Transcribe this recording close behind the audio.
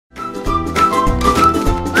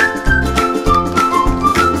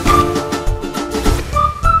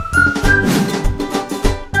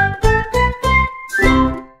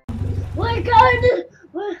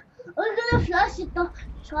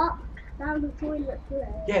down the toilet today.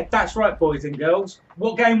 Yeah, that's right, boys and girls.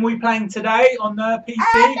 What game are we playing today on the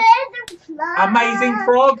PC? Amazing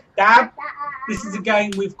Frog. Dab, this is a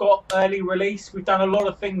game we've got early release. We've done a lot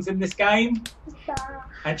of things in this game.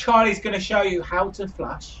 And Charlie's going to show you how to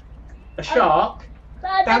flush a shark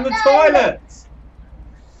down the toilet.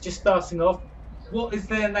 Just starting off, what is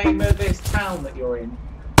the name of this town that you're in?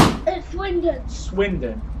 It's Swindon.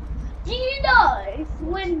 Swindon. Do you know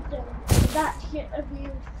Swindon is actually a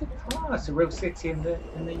real city? Oh, it's a real city in the UK,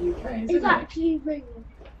 isn't It's it? actually real.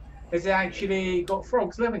 Has it actually got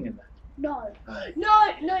frogs living in there? No. Oh.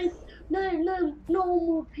 No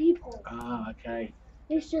normal people. Ah, okay.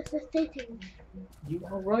 It's just a city. You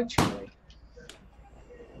are right, Charlie.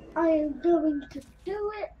 I am going to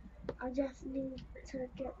do it. I just need to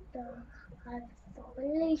get the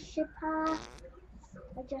spaceship pass.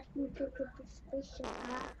 I just need to get the spaceship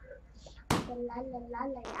pass. La la la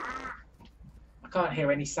la la. I can't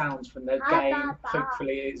hear any sounds from the game.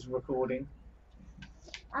 Hopefully it's recording.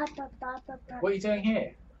 What are you doing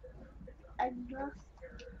here? I'm just...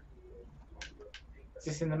 Is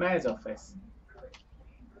this in the mayor's office?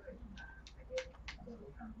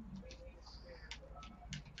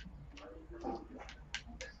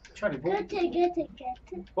 Charlie, Get it.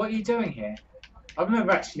 what are you doing here? I've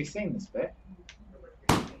never actually seen this bit.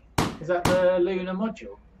 Is that the lunar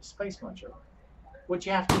module? The space module? What do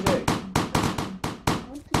you have to do? I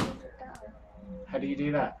want to get it down. How do you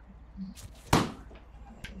do that?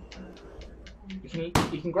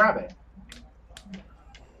 You can grab it.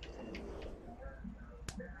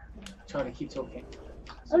 Charlie, keep talking.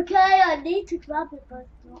 Okay, I need to grab it, but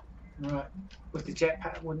it's not. Right. With the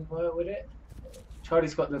jetpack, wouldn't work, would it?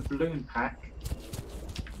 Charlie's got the balloon pack.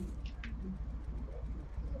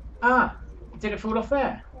 Ah! Did it fall off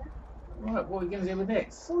there? Yeah. Right, what are we going to do with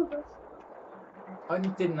this? Hold on. I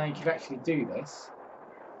didn't know you could actually do this.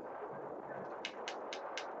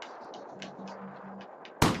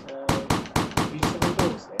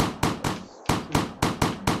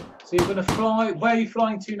 So you're going to fly. Where are you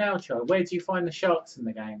flying to now, Charlie? Where do you find the sharks in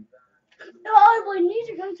the game? No, I need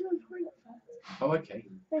to go to the toilet first. Oh, okay.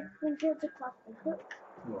 Then get the plastic hook.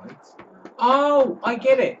 Right. Oh, I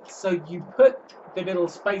get it. So you put the little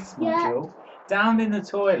space module down in the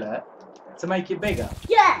toilet to make it bigger.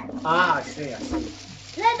 Yeah. Ah, I see.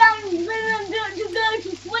 Then I'm going to go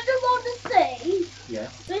to Swindon on the sea. Yeah.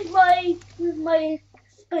 With my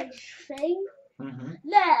space thing. Mhm.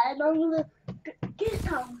 Then I'm going to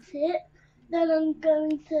get out it. Then I'm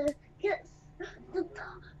going to get the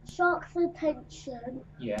shark's attention.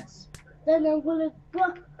 Yes. Then I'm going to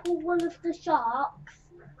pull one of the sharks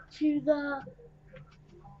to the...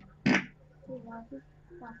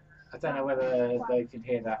 I don't know whether they can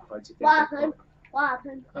hear that. But What happened? What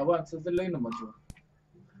happened? I went to the lunar module.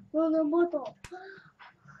 The model.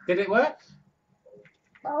 Did it work?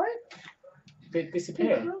 No. Did it You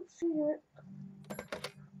disappear? can't see it.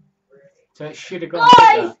 So it should have gone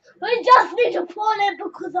Guys, bigger. we just need to pull it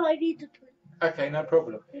because I need to put Okay, no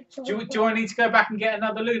problem. Do I need to go back and get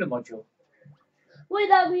another lunar module? Wait,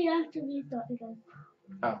 then we have to restart again.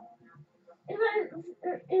 Oh.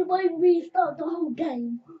 It won't restart the whole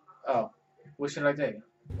game. Oh. What should I do?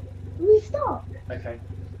 Restart. Okay.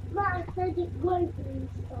 Matt said it won't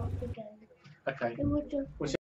restart the game. Okay. It would just...